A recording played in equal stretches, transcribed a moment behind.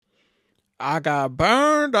I got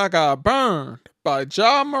burned by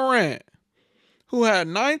Ja Morant, who had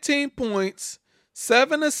 19 points,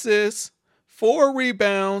 7 assists, 4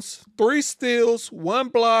 rebounds, 3 steals, 1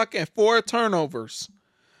 block, and 4 turnovers.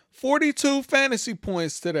 42 fantasy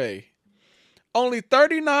points today. Only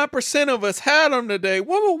 39% of us had him today.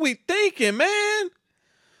 What were we thinking, man?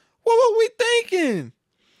 What were we thinking?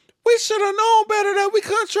 We should have known better that we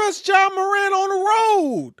couldn't trust Ja Morant on the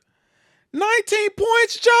road. 19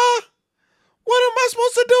 points, Ja? What am I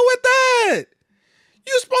supposed to do with that?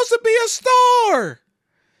 You're supposed to be a star.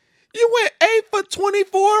 You went 8 for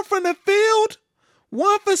 24 from the field,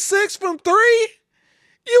 1 for 6 from 3.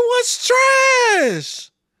 You was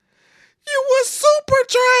trash. You was super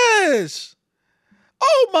trash.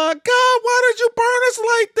 Oh my God, why did you burn us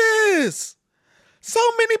like this? So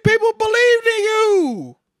many people believed in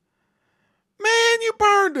you. Man, you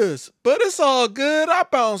burned us. But it's all good. I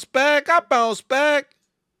bounced back.